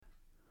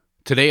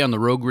Today on the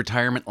Rogue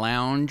Retirement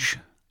Lounge,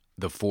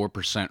 the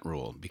 4%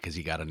 rule, because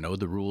you got to know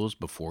the rules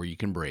before you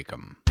can break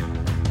them.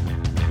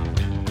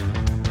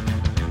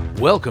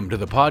 Welcome to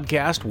the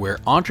podcast where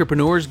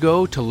entrepreneurs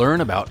go to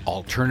learn about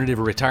alternative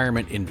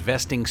retirement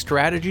investing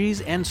strategies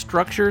and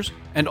structures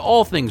and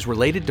all things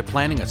related to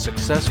planning a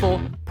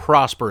successful,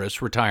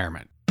 prosperous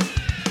retirement.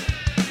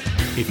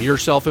 If you're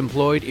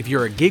self-employed, if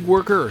you're a gig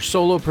worker or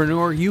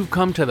solopreneur, you've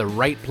come to the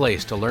right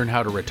place to learn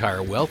how to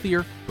retire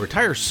wealthier,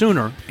 retire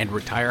sooner, and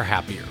retire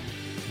happier.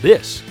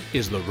 This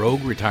is the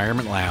Rogue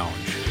Retirement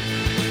Lounge.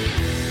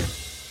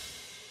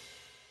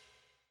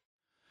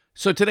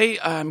 So today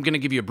I'm going to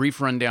give you a brief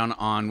rundown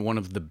on one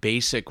of the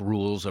basic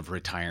rules of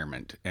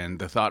retirement. And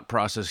the thought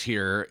process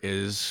here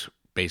is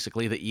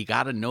basically that you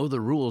got to know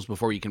the rules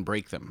before you can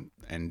break them.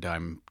 And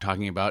I'm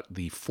talking about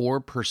the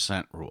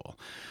 4% rule.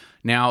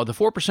 Now, the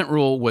 4%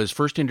 rule was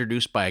first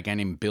introduced by a guy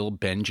named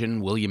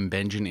William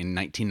Bengen in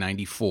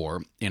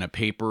 1994 in a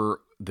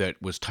paper that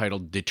was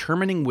titled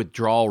Determining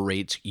Withdrawal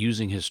Rates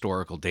Using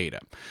Historical Data.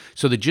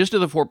 So the gist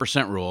of the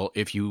 4% rule,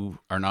 if you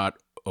are not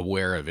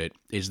aware of it,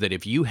 is that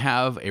if you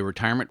have a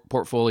retirement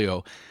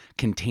portfolio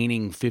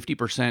containing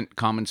 50%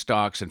 common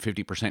stocks and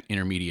 50%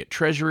 intermediate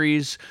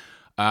treasuries,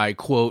 I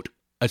quote,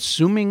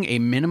 assuming a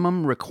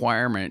minimum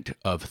requirement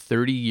of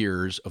 30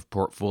 years of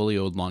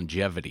portfolio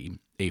longevity,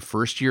 a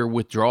first-year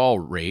withdrawal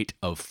rate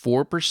of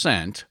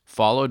 4%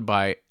 followed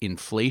by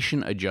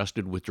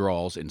inflation-adjusted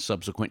withdrawals in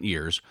subsequent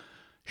years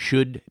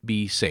should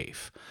be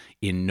safe.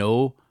 In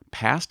no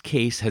past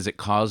case has it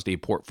caused a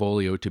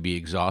portfolio to be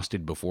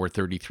exhausted before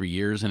 33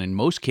 years, and in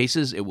most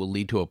cases, it will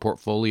lead to a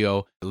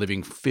portfolio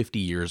living 50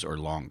 years or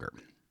longer.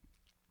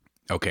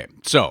 Okay,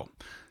 so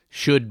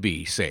should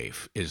be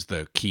safe is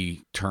the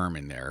key term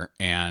in there,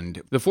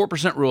 and the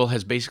 4% rule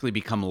has basically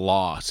become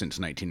law since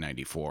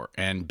 1994,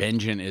 and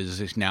Bengen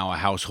is now a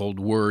household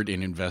word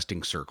in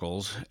investing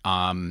circles.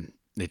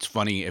 It's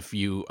funny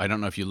I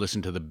don't know if you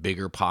listen to the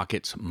Bigger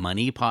Pockets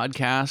Money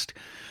podcast,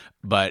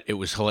 but it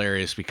was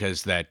hilarious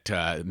because that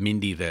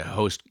Mindy, the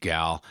host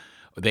gal,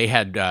 they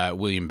had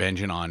William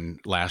Bengen on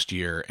last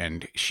year,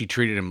 and she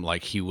treated him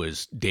like he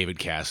was David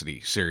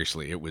Cassidy.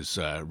 Seriously, it was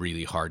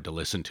really hard to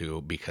listen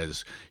to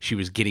because she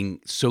was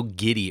getting so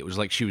giddy. It was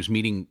like she was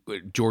meeting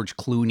George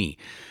Clooney.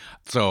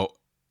 So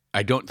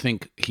I don't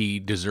think he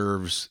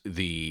deserves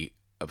the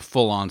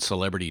full-on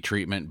celebrity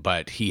treatment,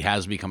 but he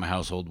has become a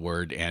household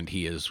word, and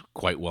he is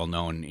quite well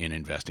known in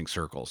investing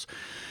circles.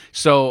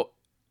 So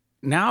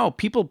now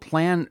people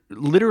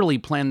literally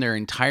plan their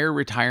entire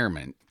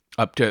retirement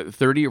up to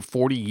 30 or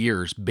 40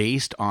 years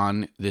based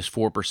on this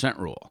 4%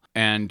 rule.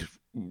 And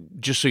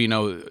just so you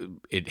know,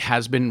 it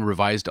has been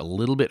revised a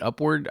little bit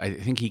upward. I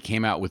think he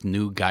came out with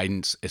new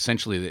guidance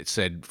essentially that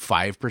said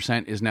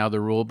 5% is now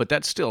the rule, but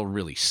that still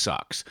really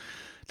sucks.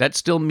 That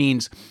still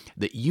means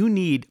that you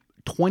need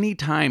 20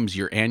 times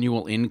your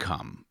annual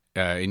income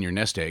in your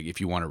nest egg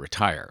if you want to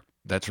retire.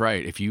 That's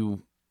right. If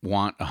you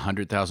want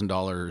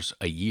 $100,000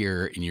 a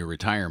year in your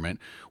retirement,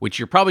 which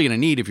you're probably going to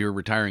need if you're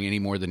retiring any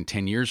more than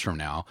 10 years from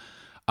now,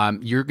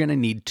 you're going to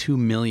need $2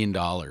 million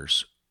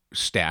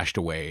stashed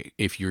away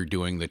if you're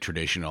doing the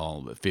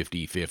traditional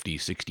 50-50,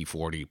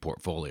 60-40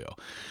 portfolio.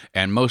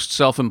 And most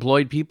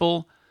self-employed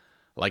people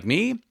like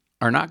me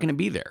are not going to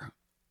be there.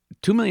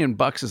 $2 million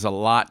is a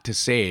lot to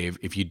save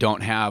if you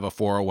don't have a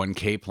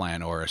 401k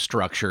plan or a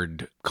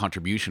structured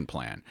contribution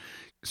plan.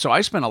 So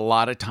I spent a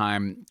lot of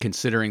time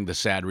considering the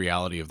sad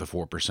reality of the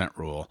 4%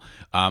 rule.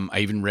 I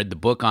even read the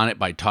book on it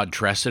by Todd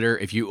Tresidder.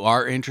 If you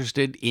are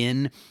interested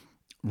in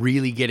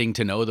really getting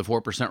to know the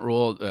 4%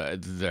 rule,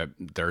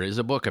 there is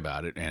a book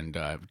about it, and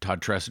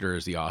Todd Tresidder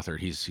is the author.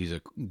 He's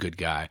a good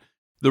guy.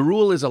 The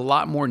rule is a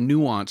lot more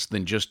nuanced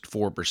than just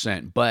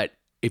 4%, but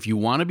if you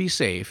want to be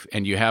safe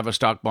and you have a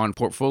stock bond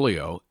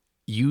portfolio,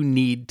 you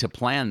need to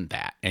plan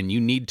that, and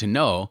you need to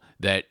know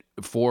that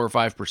 4 or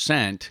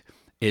 5%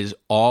 is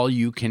all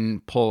you can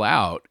pull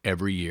out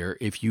every year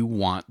if you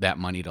want that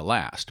money to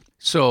last.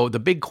 So the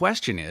big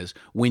question is,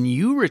 when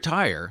you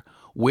retire,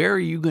 where are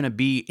you going to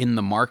be in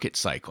the market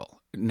cycle?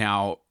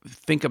 Now,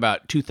 think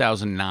about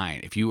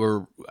 2009. If you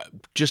were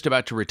just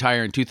about to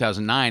retire in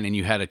 2009 and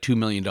you had a $2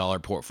 million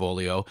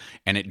portfolio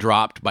and it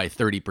dropped by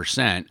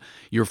 30%,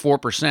 your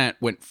 4%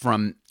 went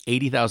from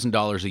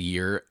 $80,000 a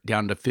year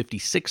down to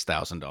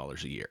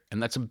 $56,000 a year.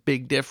 And that's a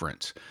big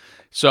difference.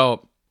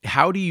 So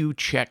how do you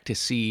check to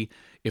see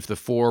if the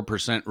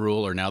 4%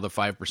 rule or now the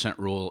 5%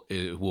 rule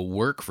will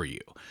work for you?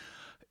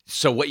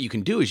 So what you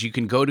can do is you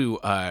can go to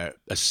a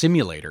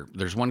simulator.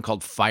 There's one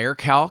called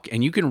FireCalc,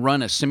 and you can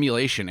run a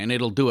simulation, and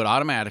it'll do it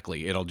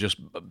automatically. It'll just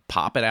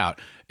pop it out.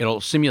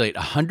 It'll simulate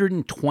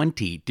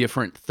 120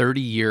 different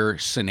 30-year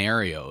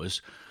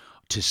scenarios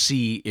to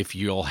see if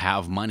you'll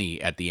have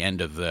money at the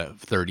end of the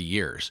 30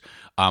 years.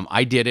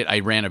 I did it. I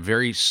ran a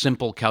very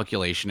simple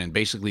calculation, and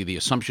basically the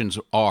assumptions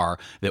are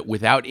that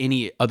without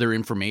any other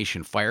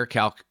information,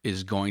 FireCalc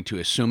is going to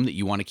assume that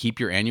you want to keep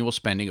your annual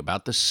spending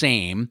about the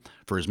same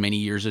for as many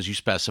years as you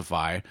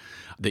specify,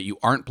 that you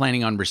aren't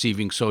planning on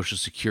receiving Social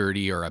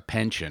Security or a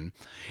pension,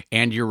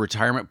 and your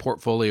retirement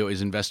portfolio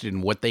is invested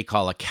in what they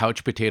call a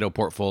couch potato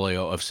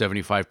portfolio of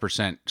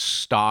 75%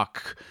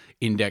 stock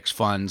index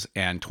funds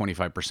and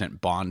 25%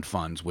 bond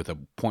funds with a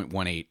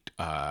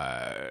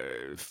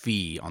 0.18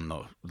 fee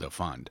on the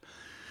fund.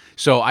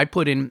 So I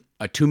put in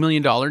a $2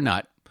 million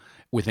nut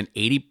with an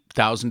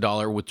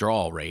 $80,000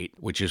 withdrawal rate,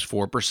 which is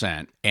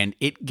 4%, and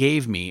it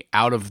gave me,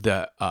 out of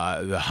the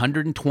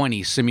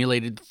 120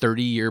 simulated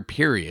 30-year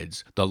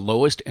periods, the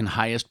lowest and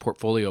highest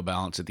portfolio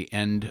balance at the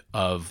end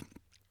of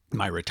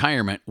my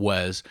retirement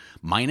was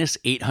minus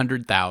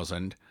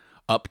 800,000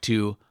 up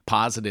to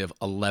positive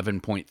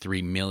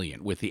 11.3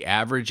 million, with the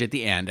average at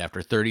the end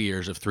after 30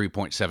 years of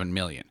 3.7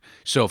 million.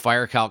 So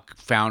FireCalc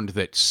found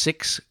that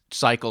 6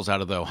 cycles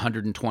out of the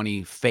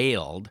 120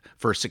 failed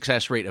for a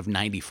success rate of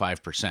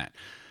 95%.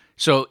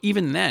 So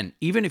even then,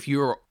 even if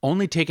you're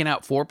only taking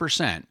out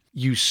 4%,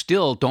 you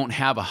still don't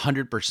have a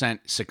 100%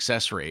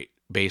 success rate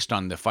based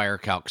on the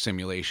FireCalc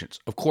simulations.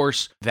 Of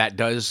course, that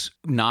does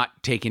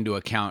not take into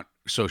account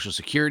Social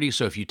Security.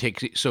 So if you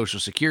take Social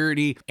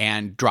Security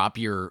and drop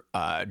your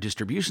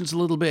distributions a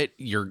little bit,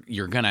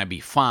 you're gonna be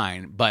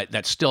fine, but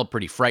that's still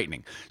pretty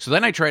frightening. So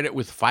then I tried it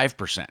with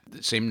 5%,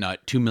 the same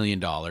nut, $2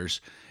 million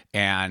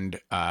and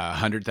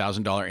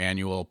 $100,000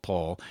 annual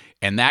pull,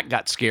 and that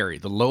got scary.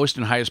 The lowest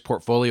and highest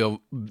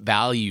portfolio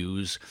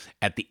values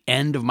at the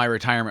end of my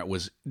retirement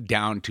was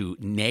down to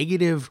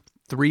negative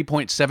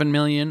 3.7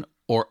 million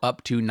or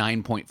up to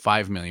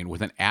 9.5 million,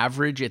 with an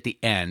average at the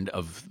end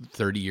of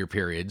 30-year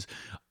periods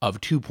of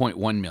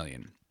 2.1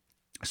 million.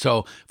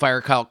 So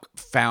FireCalc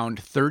found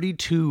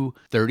 32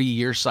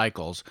 30-year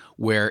cycles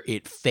where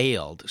it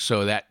failed.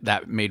 So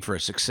that made for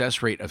a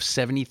success rate of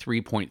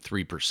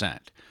 73.3%.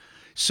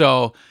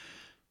 So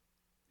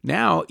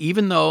now,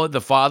 even though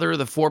the father of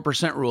the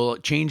 4% rule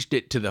changed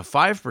it to the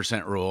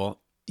 5% rule,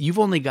 you've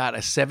only got a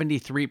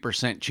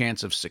 73%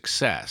 chance of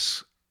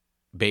success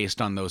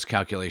based on those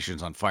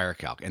calculations on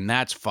FireCalc. And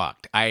that's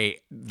fucked.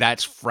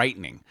 That's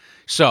frightening.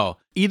 So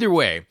either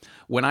way,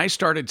 when I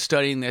started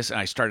studying this and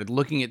I started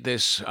looking at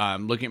this,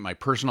 looking at my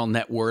personal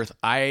net worth,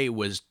 I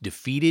was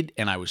defeated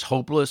and I was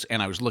hopeless,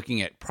 and I was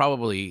looking at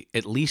probably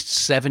at least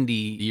 70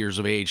 years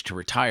of age to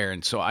retire.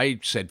 And so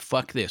I said,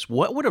 fuck this.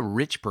 What would a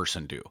rich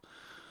person do?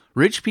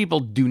 Rich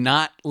people do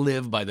not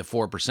live by the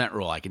 4%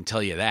 rule, I can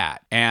tell you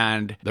that.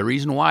 And the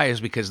reason why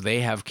is because they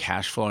have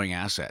cash flowing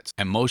assets,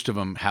 and most of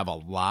them have a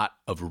lot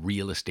of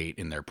real estate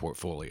in their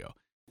portfolio.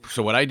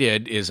 So what I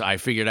did is I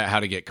figured out how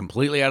to get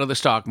completely out of the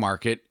stock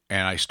market,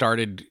 and I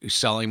started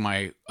selling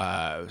my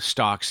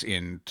stocks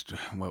in,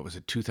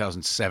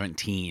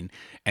 2017,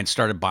 and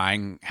started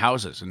buying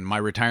houses. And my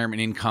retirement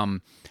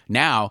income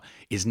now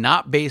is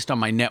not based on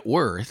my net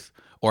worth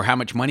or how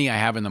much money I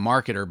have in the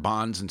market or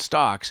bonds and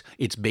stocks.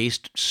 It's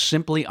based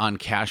simply on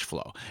cash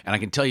flow. And I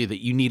can tell you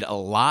that you need a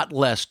lot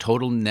less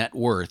total net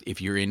worth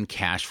if you're in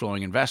cash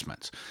flowing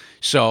investments.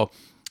 So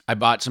I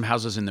bought some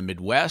houses in the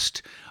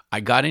Midwest. I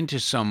got into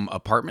some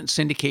apartment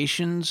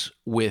syndications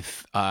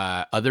with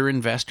other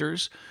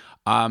investors.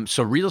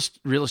 So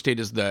real estate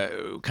is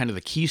the kind of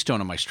the keystone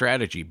of my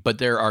strategy, but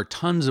there are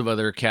tons of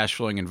other cash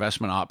flowing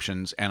investment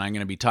options, and I'm going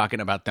to be talking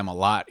about them a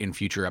lot in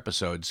future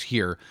episodes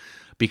here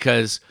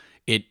because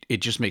it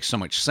just makes so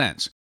much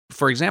sense.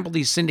 For example,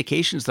 these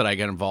syndications that I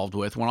got involved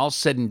with, when all's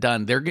said and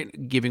done, they're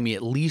giving me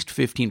at least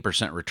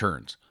 15%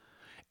 returns.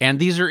 And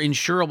these are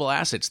insurable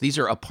assets. These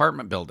are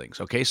apartment buildings,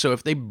 okay? So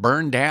if they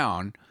burn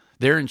down,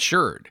 they're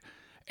insured,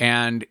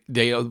 and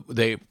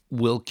they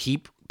will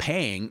keep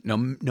paying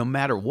no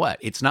matter what.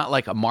 It's not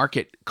like a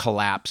market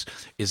collapse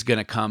is going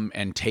to come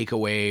and take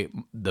away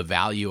the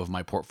value of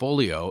my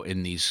portfolio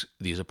in these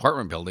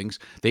apartment buildings.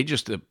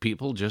 The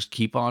people just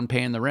keep on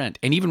paying the rent.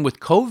 And even with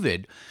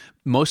COVID,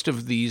 most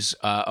of these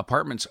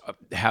apartments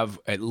have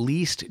at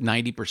least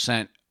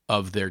 90%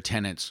 of their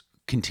tenants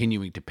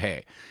continuing to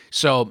pay.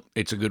 So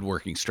it's a good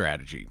working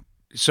strategy.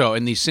 So,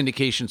 and these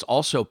syndications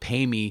also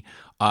pay me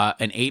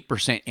an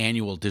 8%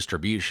 annual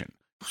distribution.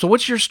 So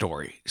what's your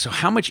story? So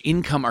how much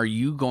income are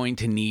you going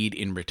to need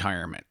in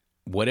retirement?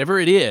 Whatever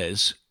it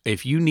is,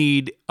 if you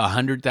need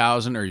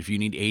 100,000 or if you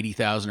need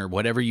 80,000 or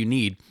whatever you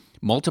need,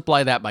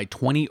 multiply that by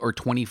 20 or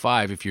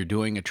 25 if you're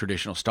doing a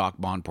traditional stock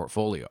bond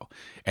portfolio,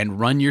 and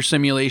run your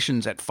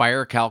simulations at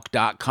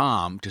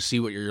firecalc.com to see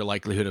what your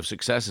likelihood of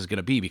success is going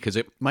to be, because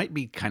it might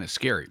be kind of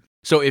scary.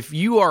 So if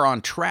you are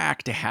on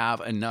track to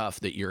have enough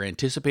that your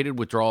anticipated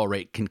withdrawal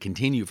rate can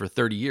continue for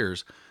 30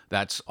 years,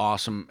 that's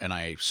awesome, and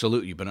I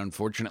salute you. But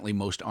unfortunately,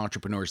 most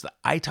entrepreneurs that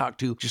I talk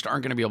to just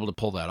aren't going to be able to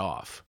pull that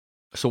off.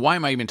 So why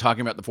am I even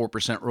talking about the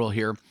 4% rule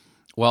here?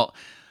 Well,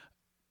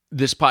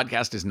 this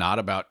podcast is not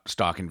about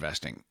stock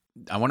investing.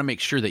 I want to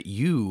make sure that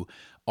you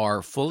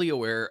are fully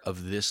aware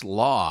of this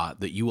law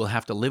that you will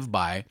have to live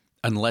by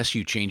unless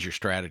you change your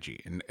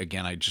strategy. And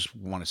again, I just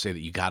want to say that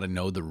you got to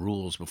know the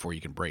rules before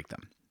you can break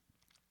them.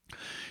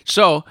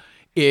 So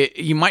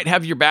you might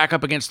have your back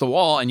up against the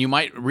wall, and you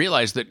might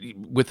realize that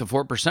with the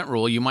 4%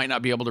 rule, you might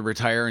not be able to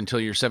retire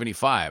until you're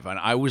 75. And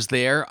I was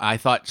there. I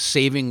thought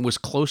saving was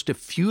close to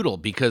futile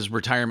because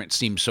retirement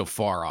seemed so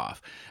far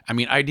off. I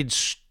mean, I did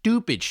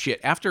stupid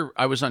shit. After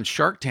I was on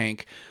Shark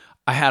Tank,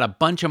 I had a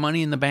bunch of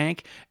money in the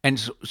bank. And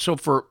so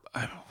for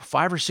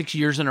 5 or 6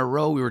 years in a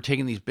row, we were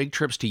taking these big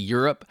trips to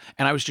Europe,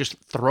 and I was just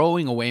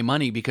throwing away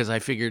money because I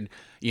figured,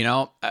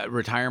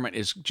 retirement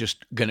is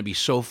just going to be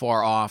so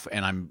far off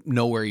and I'm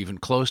nowhere even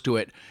close to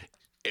it.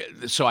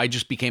 So I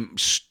just became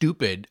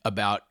stupid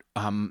about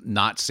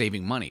not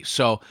saving money.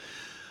 So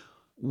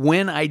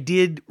when I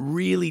did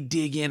really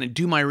dig in and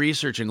do my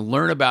research and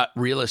learn about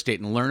real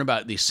estate and learn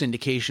about these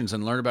syndications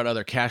and learn about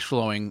other cash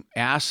flowing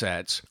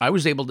assets, I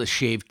was able to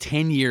shave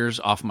 10 years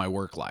off my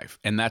work life.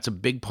 And that's a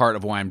big part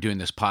of why I'm doing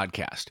this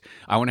podcast.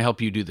 I want to help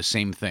you do the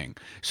same thing.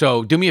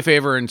 So do me a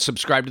favor and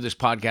subscribe to this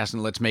podcast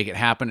and let's make it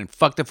happen. And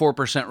fuck the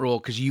 4% rule,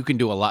 because you can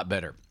do a lot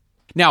better.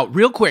 Now,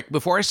 real quick,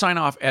 before I sign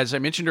off, as I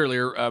mentioned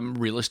earlier,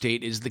 real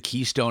estate is the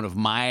keystone of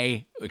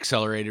my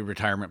accelerated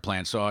retirement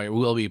plan. So I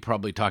will be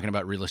probably talking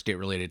about real estate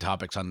related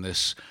topics on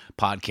this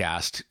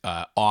podcast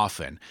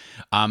often.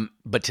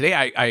 But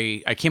today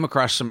I came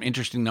across some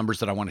interesting numbers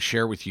that I want to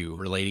share with you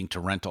relating to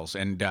rentals.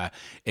 And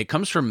it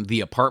comes from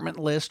The Apartment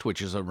List, which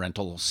is a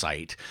rental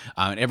site.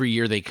 And every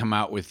year they come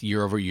out with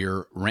year over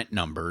year rent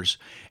numbers.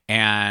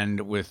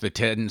 And with the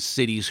 10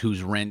 cities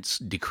whose rents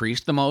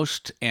decreased the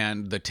most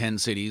and the 10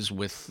 cities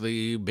with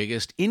the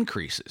biggest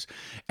increases.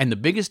 And the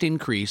biggest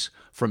increase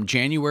from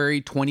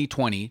January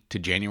 2020 to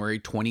January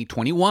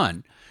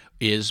 2021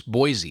 is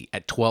Boise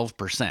at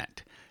 12%.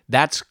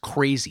 That's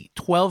crazy.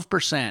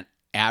 12%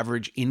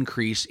 average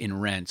increase in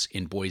rents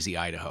in Boise,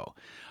 Idaho.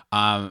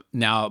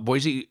 Now,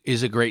 Boise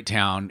is a great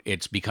town.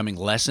 It's becoming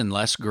less and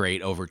less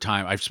great over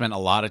time. I've spent a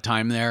lot of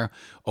time there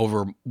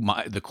over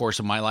the course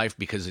of my life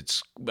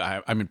because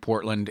I'm in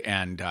Portland,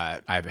 and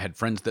I've had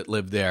friends that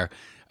live there.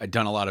 I've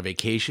done a lot of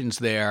vacations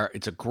there.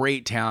 It's a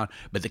great town,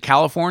 but the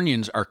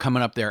Californians are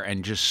coming up there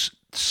and just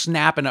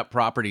snapping up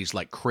properties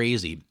like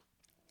crazy,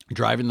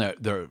 driving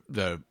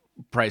the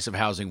price of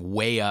housing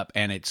way up,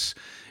 and it's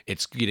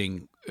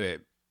getting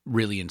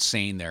really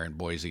insane there in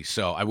Boise.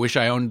 So I wish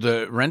I owned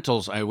the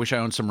rentals. I wish I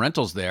owned some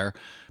rentals there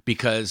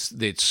because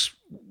the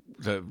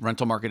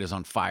rental market is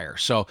on fire.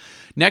 So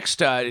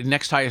next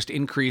highest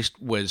increase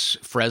was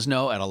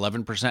Fresno at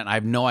 11%. I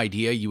have no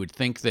idea. You would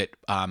think that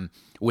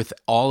with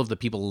all of the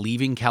people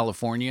leaving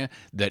California,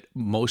 that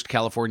most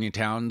California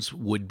towns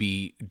would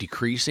be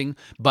decreasing.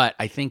 But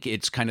I think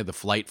it's kind of the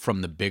flight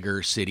from the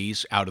bigger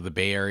cities out of the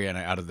Bay Area and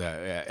out of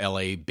the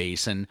LA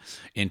basin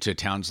into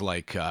towns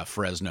like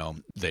Fresno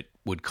that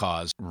would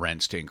cause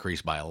rents to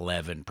increase by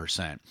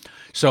 11%.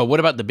 So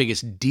what about the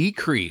biggest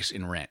decrease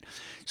in rent?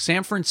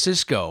 San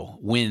Francisco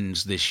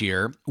wins this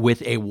year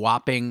with a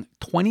whopping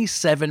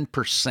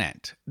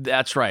 27%.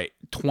 That's right,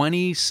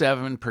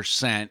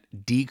 27%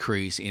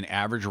 decrease in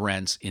average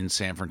rents in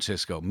San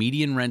Francisco.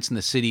 Median rents in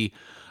the city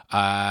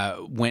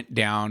went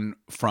down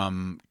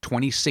from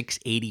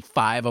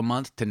 $26.85 a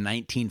month to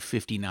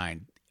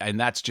 $19.59. And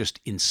that's just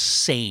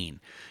insane.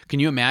 Can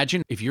you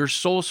imagine if your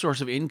sole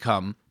source of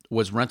income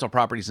was rental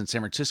properties in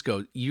San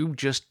Francisco, you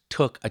just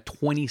took a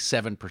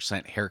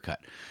 27% haircut.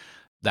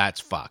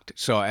 That's fucked.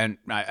 So, and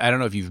I don't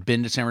know if you've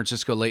been to San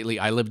Francisco lately.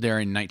 I lived there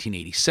in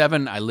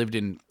 1987. I lived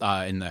in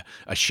a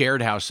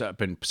shared house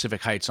up in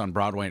Pacific Heights on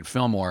Broadway and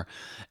Fillmore,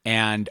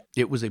 and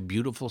it was a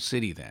beautiful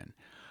city then.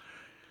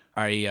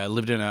 I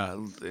lived in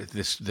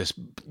this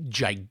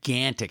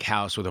gigantic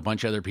house with a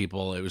bunch of other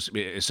people. It was an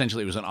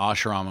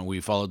ashram, and we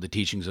followed the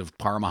teachings of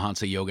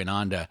Paramahansa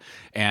Yogananda,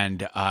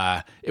 and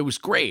it was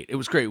great. It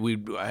was great.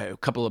 A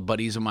couple of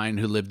buddies of mine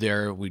who lived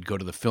there. We'd go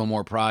to the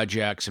Fillmore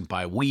projects and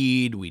buy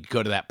weed. We'd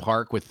go to that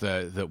park with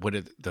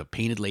the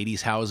painted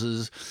ladies'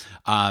 houses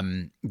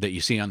that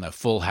you see on the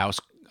Full House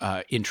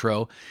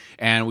intro,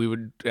 and we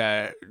would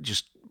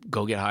just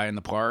go get high in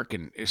the park.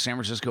 And San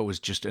Francisco was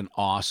just an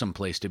awesome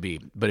place to be.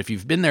 But if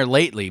you've been there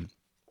lately,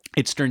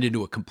 it's turned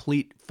into a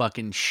complete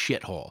fucking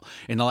shithole.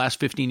 In the last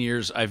 15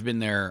 years, I've been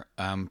there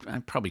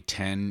probably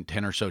 10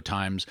 or so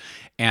times,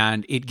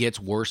 and it gets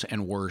worse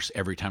and worse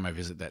every time I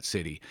visit that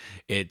city.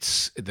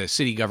 The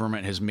city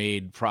government has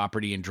made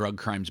property and drug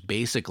crimes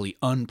basically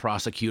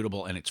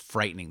unprosecutable, and it's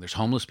frightening. There's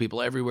homeless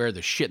people everywhere.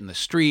 There's shit in the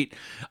street.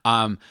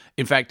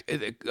 In fact,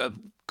 a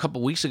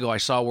couple weeks ago, I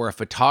saw where a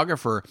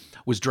photographer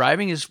was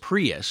driving his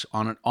Prius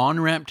on an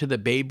on-ramp to the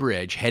Bay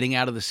Bridge, heading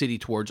out of the city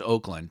towards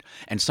Oakland,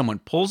 and someone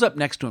pulls up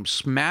next to him,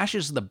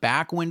 smashes the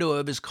back window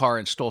of his car,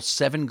 and stole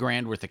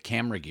 $7,000 worth of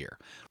camera gear,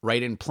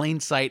 right in plain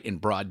sight in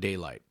broad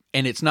daylight.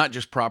 And it's not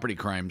just property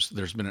crimes.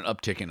 There's been an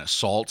uptick in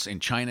assaults in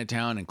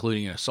Chinatown,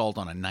 including an assault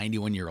on a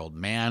 91-year-old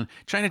man.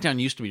 Chinatown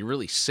used to be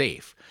really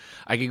safe.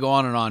 I could go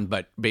on and on,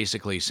 but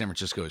basically San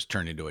Francisco has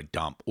turned into a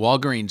dump.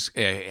 Walgreens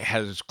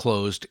has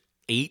closed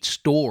 8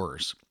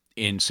 stores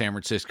in San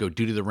Francisco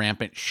due to the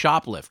rampant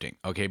shoplifting,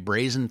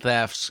 brazen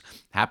thefts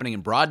happening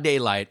in broad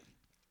daylight.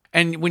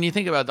 And when you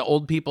think about the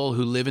old people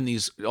who live in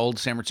these old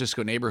San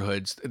Francisco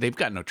neighborhoods, they've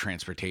got no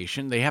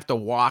transportation. They have to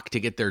walk to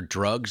get their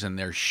drugs and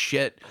their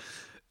shit.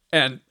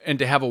 And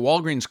to have a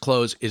Walgreens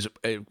close is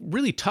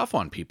really tough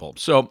on people.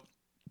 So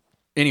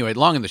anyway,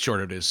 long and the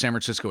short of it is San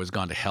Francisco has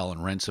gone to hell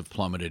and rents have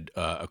plummeted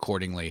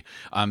accordingly.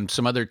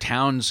 Some other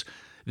towns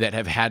that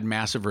have had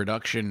massive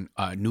reduction,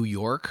 New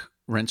York,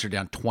 rents are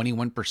down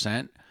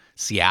 21%.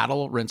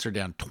 Seattle, rents are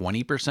down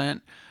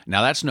 20%.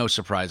 Now, that's no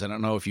surprise. I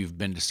don't know if you've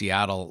been to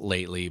Seattle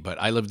lately, but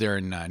I lived there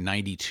in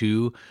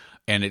 92,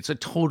 and it's a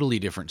totally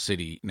different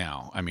city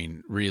now. I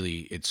mean,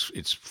 really, it's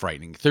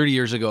frightening. 30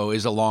 years ago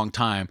is a long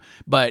time,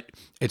 but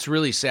it's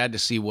really sad to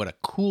see what a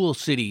cool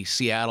city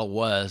Seattle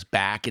was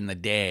back in the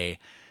day,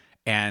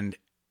 and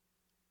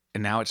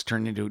now it's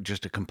turned into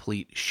just a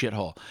complete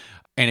shithole.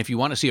 And if you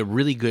want to see a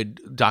really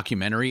good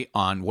documentary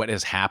on what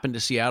has happened to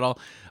Seattle,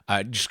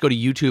 just go to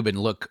YouTube and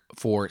look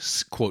for,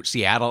 quote,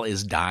 Seattle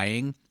is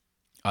Dying.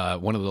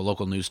 One of the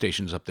local news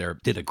stations up there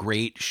did a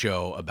great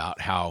show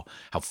about how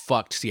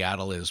fucked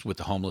Seattle is with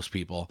the homeless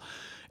people.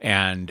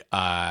 And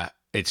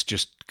it's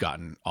just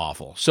gotten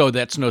awful. So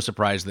that's no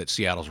surprise that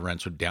Seattle's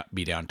rents would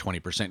be down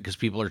 20% because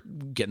people are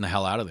getting the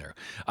hell out of there.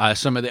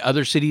 Some of the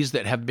other cities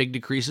that have big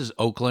decreases,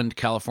 Oakland,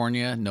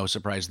 California, no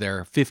surprise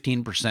there,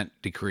 15%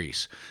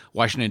 decrease.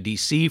 Washington,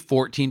 D.C.,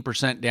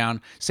 14%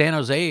 down. San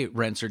Jose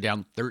rents are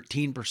down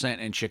 13%,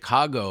 and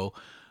Chicago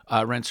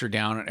rents are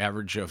down an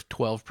average of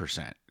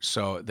 12%.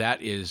 So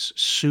that is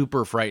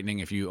super frightening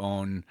if you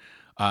own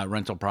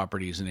rental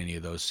properties in any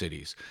of those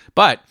cities.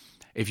 But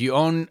if you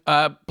own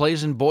a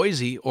place in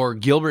Boise or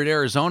Gilbert,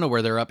 Arizona,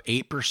 where they're up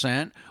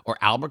 8%, or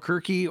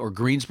Albuquerque or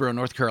Greensboro,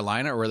 North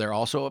Carolina, where they're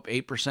also up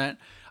 8%,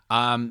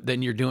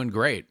 then you're doing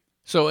great.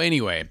 So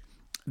anyway,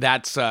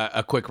 that's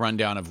a quick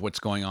rundown of what's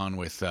going on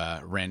with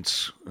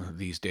rents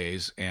these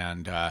days.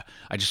 And I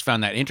just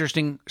found that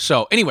interesting.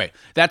 So anyway,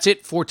 that's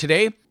it for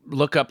today.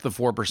 Look up the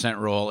 4%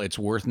 rule. It's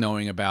worth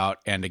knowing about.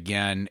 And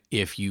again,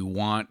 if you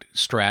want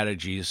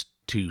strategies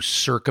to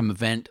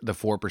circumvent the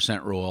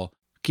 4% rule,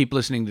 keep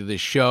listening to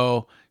this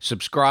show,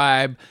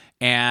 subscribe,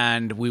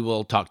 and we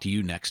will talk to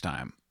you next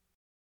time.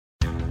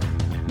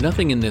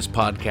 Nothing in this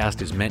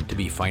podcast is meant to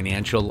be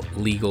financial,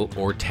 legal,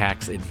 or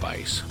tax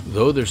advice.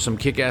 Though there's some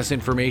kick-ass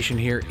information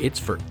here, it's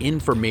for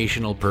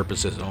informational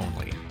purposes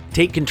only.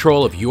 Take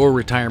control of your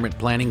retirement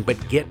planning,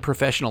 but get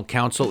professional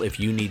counsel if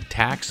you need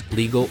tax,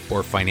 legal,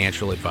 or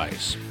financial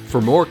advice.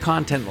 For more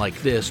content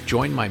like this,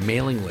 join my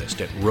mailing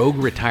list at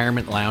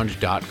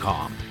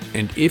rogueretirementlounge.com.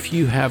 And if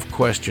you have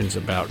questions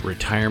about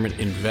retirement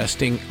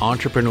investing,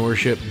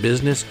 entrepreneurship,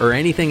 business, or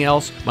anything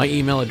else, my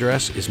email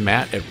address is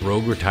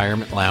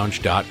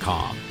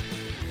matt@rogueretirementlounge.com.